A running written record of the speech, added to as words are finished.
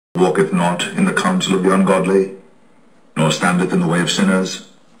walketh not in the counsel of the ungodly, nor standeth in the way of sinners,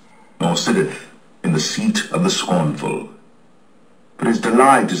 nor sitteth in the seat of the scornful. But his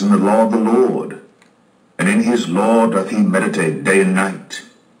delight is in the law of the Lord, and in his law doth he meditate day and night.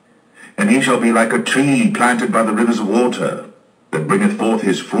 And he shall be like a tree planted by the rivers of water, that bringeth forth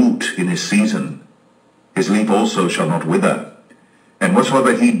his fruit in his season. His leaf also shall not wither, and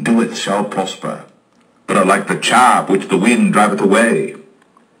whatsoever he doeth shall prosper. But are like the chaff which the wind driveth away.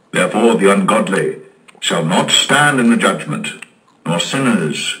 Therefore the ungodly shall not stand in the judgment, nor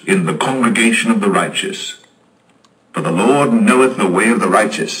sinners in the congregation of the righteous. For the Lord knoweth the way of the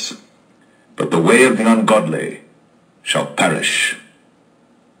righteous, but the way of the ungodly shall perish.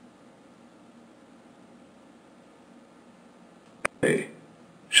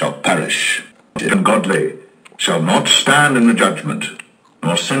 Shall perish. The ungodly shall not stand in the judgment,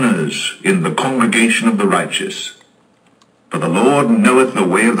 nor sinners in the congregation of the righteous. For the Lord knoweth the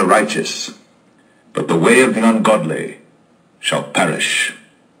way of the righteous, but the way of the ungodly shall perish.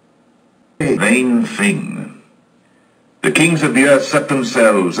 A vain thing. The kings of the earth set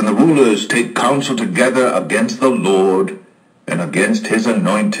themselves, and the rulers take counsel together against the Lord and against his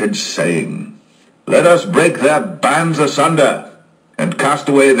anointed, saying, Let us break their bands asunder, and cast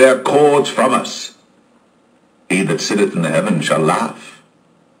away their cords from us. He that sitteth in the heaven shall laugh.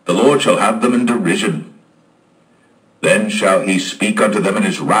 The Lord shall have them in derision. Then shall he speak unto them in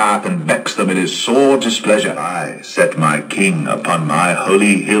his wrath, and vex them in his sore displeasure. I set my king upon my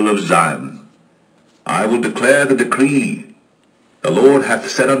holy hill of Zion. I will declare the decree. The Lord hath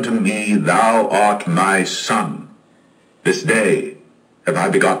said unto me, Thou art my son. This day have I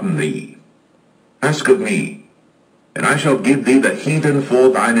begotten thee. Ask of me, and I shall give thee the heathen for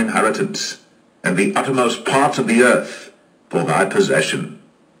thine inheritance, and the uttermost parts of the earth for thy possession.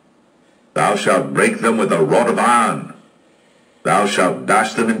 Thou shalt break them with a rod of iron. Thou shalt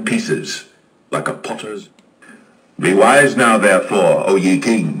dash them in pieces, like a potter's. Be wise now, therefore, O ye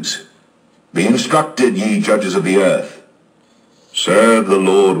kings. Be instructed, ye judges of the earth. Serve the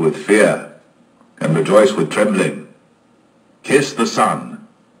Lord with fear, and rejoice with trembling. Kiss the Son,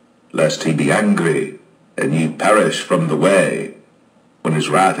 lest he be angry, and ye perish from the way, when his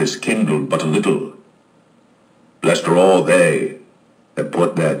wrath is kindled but a little. Blessed are all they that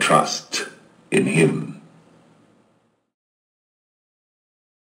put their trust in him.